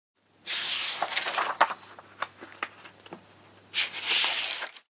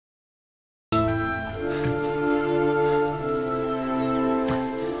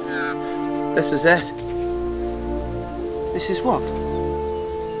This is it. This is what?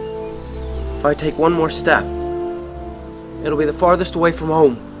 If I take one more step, it'll be the farthest away from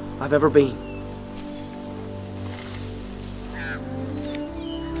home I've ever been.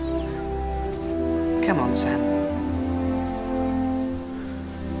 Come on, Sam.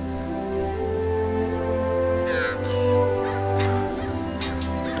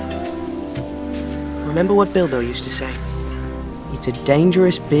 Remember what Bilbo used to say? It's a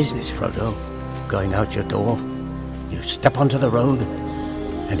dangerous business, Frodo, going out your door, you step onto the road,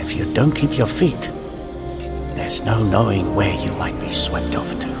 and if you don't keep your feet, there's no knowing where you might be swept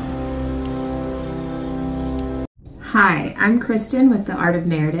off to. Hi, I'm Kristen with The Art of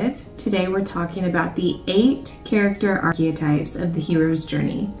Narrative. Today we're talking about the 8 character archetypes of the hero's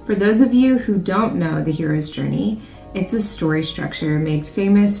journey. For those of you who don't know the hero's journey, it's a story structure made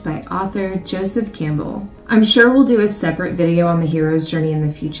famous by author Joseph Campbell. I'm sure we'll do a separate video on the hero's journey in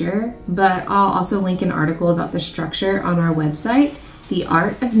the future, but I'll also link an article about the structure on our website,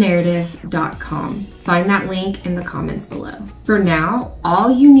 theartofnarrative.com. Find that link in the comments below. For now,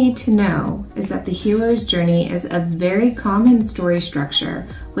 all you need to know is that the hero's journey is a very common story structure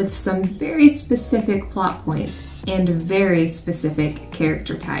with some very specific plot points and very specific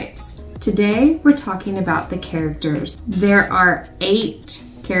character types. Today, we're talking about the characters. There are 8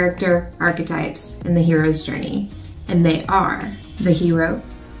 character archetypes in the hero's journey, and they are the hero,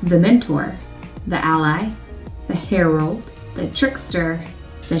 the mentor, the ally, the herald, the trickster,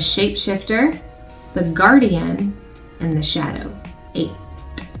 the shapeshifter, the guardian, and the shadow. 8.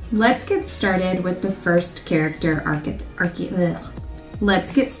 Let's get started with the first character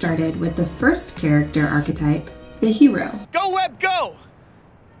Let's get started with the first character archetype, the hero. Go, Webb, go!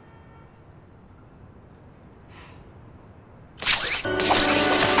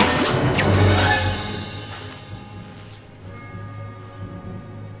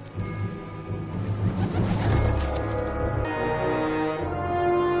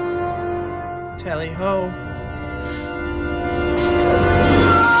 Tally-ho.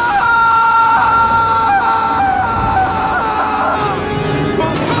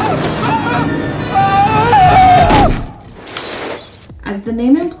 As the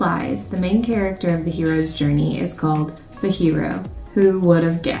name implies, the main character of the hero's journey is called the hero. Who would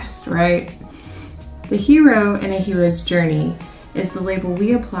have guessed, right? The hero in a hero's journey is the label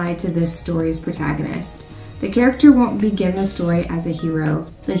we apply to this story's protagonist. The character won't begin the story as a hero.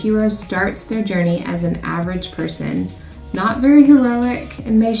 The hero starts their journey as an average person, not very heroic,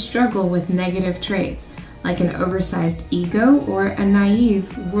 and may struggle with negative traits like an oversized ego or a naive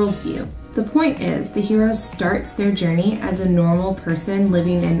worldview. The point is, the hero starts their journey as a normal person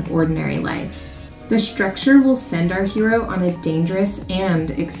living an ordinary life. The structure will send our hero on a dangerous and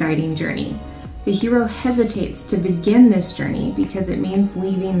exciting journey. The hero hesitates to begin this journey because it means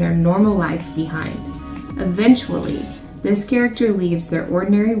leaving their normal life behind. Eventually, this character leaves their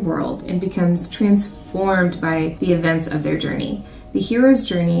ordinary world and becomes transformed by the events of their journey. The hero's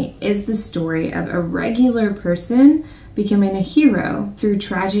journey is the story of a regular person becoming a hero through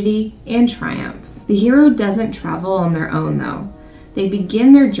tragedy and triumph. The hero doesn't travel on their own though. They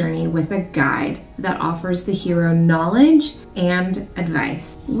begin their journey with a guide that offers the hero knowledge and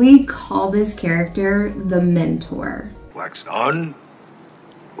advice. We call this character the mentor. Wax on,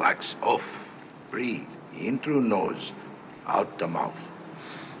 wax off. Breathe in through nose, out the mouth.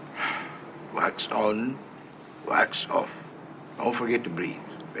 Wax on, wax off. Don't forget to breathe.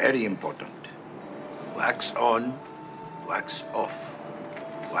 Very important. Wax on, wax off.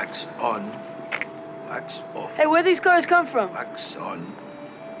 Wax on, wax off. Hey, where these cars come from? Wax on.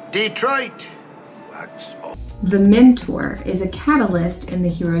 Detroit. Wax off. The mentor is a catalyst in the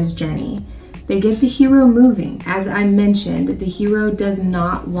hero's journey. They get the hero moving. As I mentioned, the hero does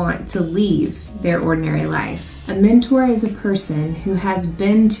not want to leave their ordinary life. A mentor is a person who has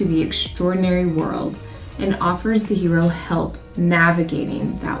been to the extraordinary world and offers the hero help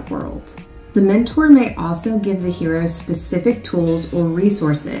navigating that world. The mentor may also give the hero specific tools or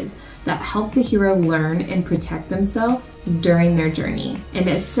resources that help the hero learn and protect themselves during their journey. An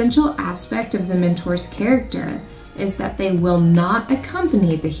essential aspect of the mentor's character is that they will not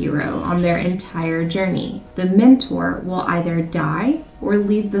accompany the hero on their entire journey. The mentor will either die or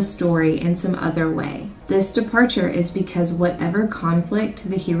leave the story in some other way. This departure is because whatever conflict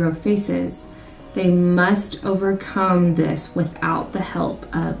the hero faces, they must overcome this without the help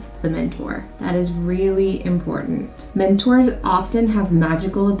of the mentor. That is really important. Mentors often have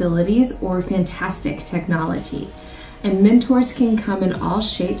magical abilities or fantastic technology, and mentors can come in all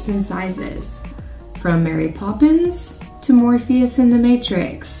shapes and sizes, from Mary Poppins to Morpheus in the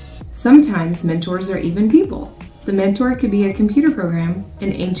Matrix. Sometimes mentors are even people. The mentor could be a computer program,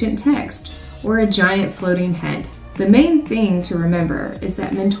 an ancient text, or a giant floating head. The main thing to remember is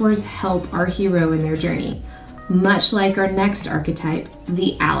that mentors help our hero in their journey, much like our next archetype,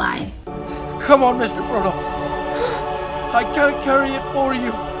 the ally. Come on, Mr. Frodo. I can't carry it for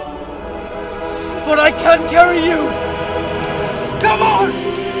you, but I can carry you. Come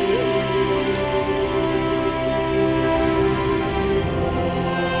on!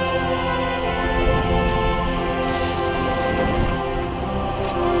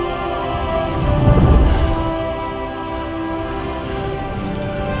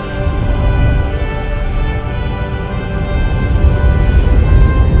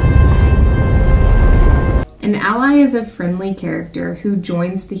 An ally is a friendly character who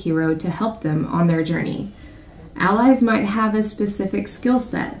joins the hero to help them on their journey. Allies might have a specific skill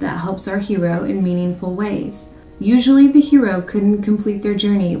set that helps our hero in meaningful ways. Usually the hero couldn't complete their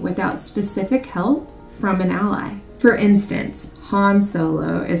journey without specific help from an ally. For instance, Han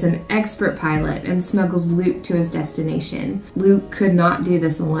Solo is an expert pilot and smuggles Luke to his destination. Luke could not do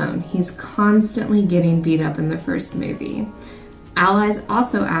this alone. He's constantly getting beat up in the first movie. Allies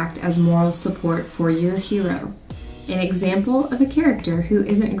also act as moral support for your hero. An example of a character who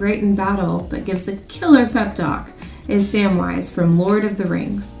isn't great in battle but gives a killer pep talk is Samwise from Lord of the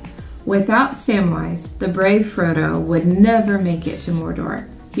Rings. Without Samwise, the brave Frodo would never make it to Mordor.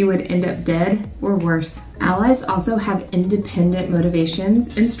 He would end up dead or worse. Allies also have independent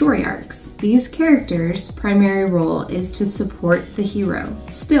motivations and story arcs. These characters' primary role is to support the hero.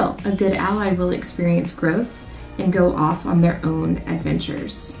 Still, a good ally will experience growth and go off on their own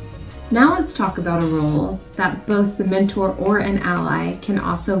adventures. Now let's talk about a role that both the mentor or an ally can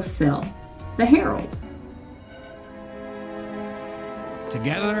also fill: the Herald.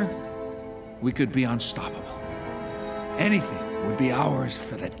 Together, we could be unstoppable. Anything would be ours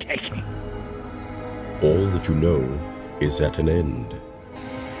for the taking. All that you know is at an end.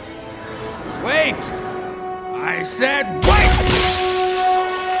 Wait! I said wait!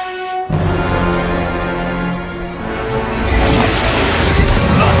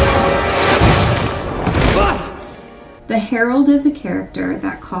 The Herald is a character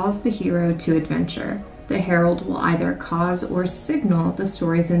that calls the hero to adventure. The Herald will either cause or signal the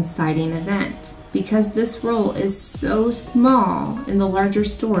story's inciting event. Because this role is so small in the larger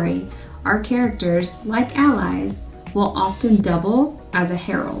story, our characters, like allies, will often double as a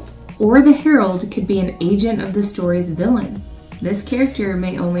herald. Or the herald could be an agent of the story's villain. This character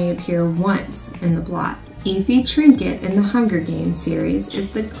may only appear once in the plot. Ify Trinket in the Hunger Games series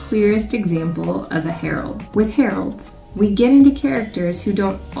is the clearest example of a herald. With heralds, we get into characters who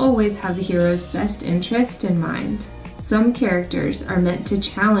don't always have the hero's best interest in mind. Some characters are meant to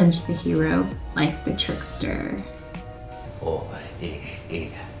challenge the hero, like the Trickster.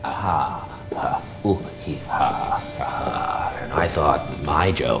 And I thought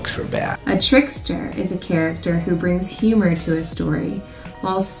my jokes were bad. A Trickster is a character who brings humor to a story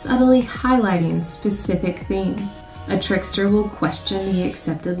while subtly highlighting specific themes. A Trickster will question the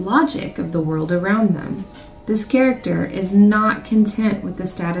accepted logic of the world around them. This character is not content with the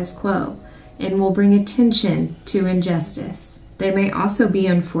status quo and will bring attention to injustice. They may also be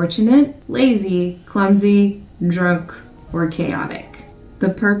unfortunate, lazy, clumsy, drunk, or chaotic. The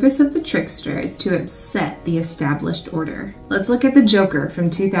purpose of the Trickster is to upset the established order. Let's look at the Joker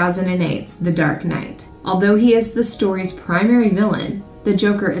from 2008's The Dark Knight. Although he is the story's primary villain, the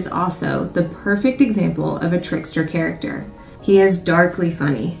Joker is also the perfect example of a trickster character. He is darkly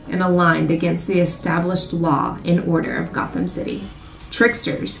funny and aligned against the established law and order of Gotham City.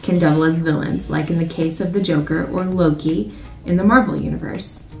 Tricksters can double as villains, like in the case of the Joker or Loki in the Marvel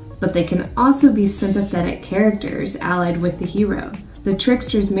Universe. But they can also be sympathetic characters allied with the hero. The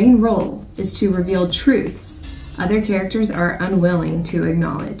Trickster's main role is to reveal truths other characters are unwilling to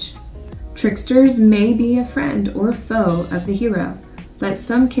acknowledge. Tricksters may be a friend or foe of the hero, but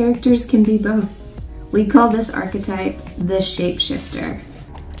some characters can be both. We call this archetype the Shapeshifter.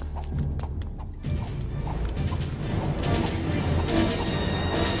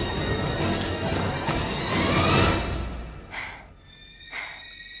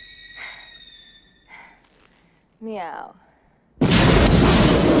 Meow.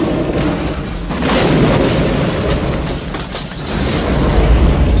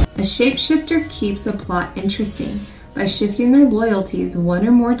 A shapeshifter keeps a plot interesting by shifting their loyalties one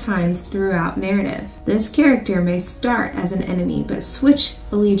or more times throughout narrative. This character may start as an enemy but switch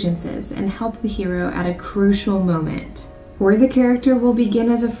allegiances and help the hero at a crucial moment. Or the character will begin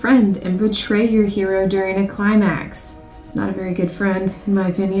as a friend and betray your hero during a climax. Not a very good friend, in my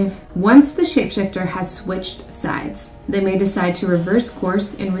opinion. Once the shapeshifter has switched sides, they may decide to reverse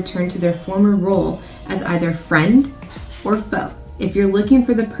course and return to their former role as either friend or foe. If you're looking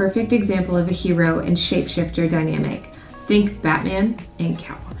for the perfect example of a hero and shapeshifter dynamic, think Batman and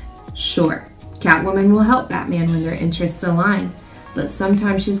Catwoman. Sure, Catwoman will help Batman when their interests align, but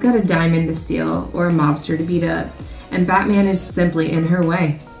sometimes she's got a diamond to steal or a mobster to beat up, and Batman is simply in her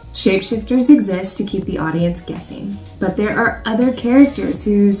way. Shapeshifters exist to keep the audience guessing, but there are other characters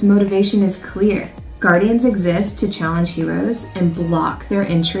whose motivation is clear. Guardians exist to challenge heroes and block their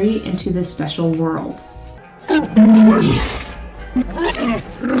entry into the special world.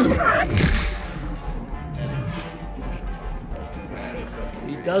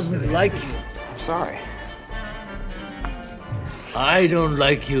 He doesn't like you. I'm sorry. I don't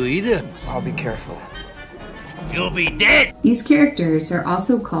like you either. I'll be careful. You'll be dead! These characters are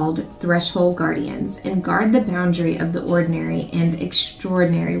also called Threshold Guardians and guard the boundary of the ordinary and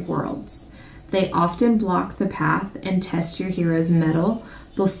extraordinary worlds. They often block the path and test your hero's mettle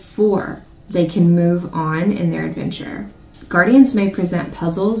before they can move on in their adventure. Guardians may present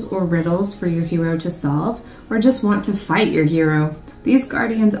puzzles or riddles for your hero to solve, or just want to fight your hero. These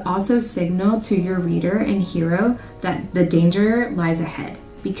Guardians also signal to your reader and hero that the danger lies ahead,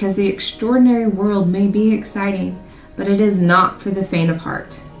 because the extraordinary world may be exciting, but it is not for the faint of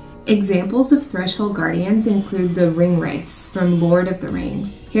heart. Examples of Threshold Guardians include the Ring Wraiths from Lord of the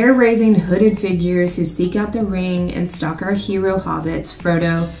Rings, hair-raising hooded figures who seek out the ring and stalk our hero hobbits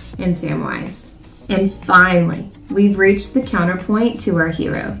Frodo and Samwise. And finally, we've reached the counterpoint to our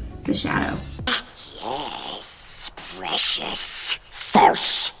hero, the Shadow. Yes, precious.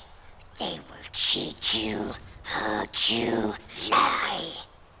 False. They will cheat you, hurt you, lie.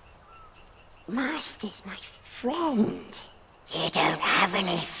 Master's my friend. You don't have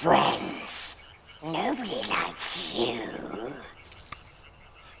any friends. Nobody likes you.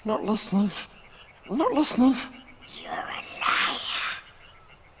 Not listening. Not listening. You're a liar.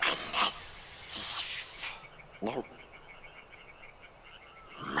 And a thief. No.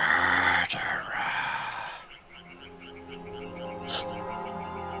 Murderer.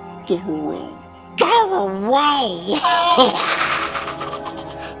 Go away. Go away!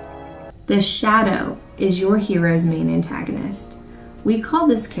 The Shadow is your hero's main antagonist. We call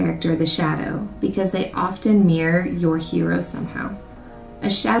this character the Shadow because they often mirror your hero somehow. A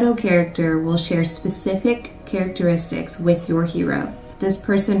Shadow character will share specific characteristics with your hero. This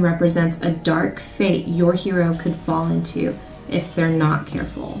person represents a dark fate your hero could fall into if they're not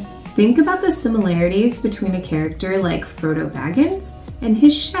careful. Think about the similarities between a character like Frodo Baggins and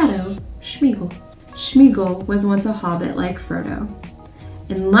his shadow, Sméagol. Sméagol was once a hobbit like Frodo.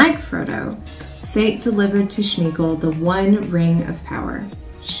 And like Frodo, fate delivered to Sméagol the one ring of power.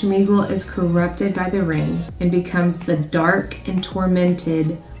 Sméagol is corrupted by the ring and becomes the dark and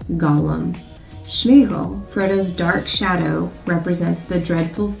tormented Gollum. Sméagol, Frodo's dark shadow, represents the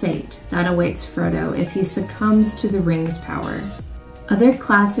dreadful fate that awaits Frodo if he succumbs to the ring's power. Other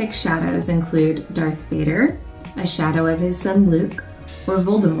classic shadows include Darth Vader, a shadow of his son Luke, or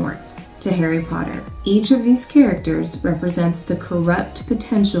Voldemort to Harry Potter. Each of these characters represents the corrupt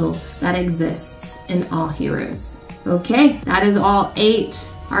potential that exists in all heroes. Okay, that is all 8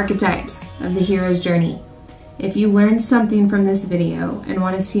 archetypes of the hero's journey. If you learned something from this video and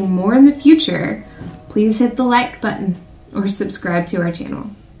want to see more in the future, please hit the like button or subscribe to our channel.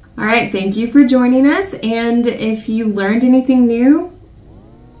 Alright, thank you for joining us, and if you learned anything new,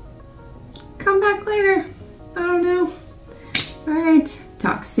 come back later. I don't know. Alright,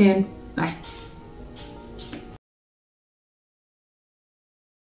 talk soon.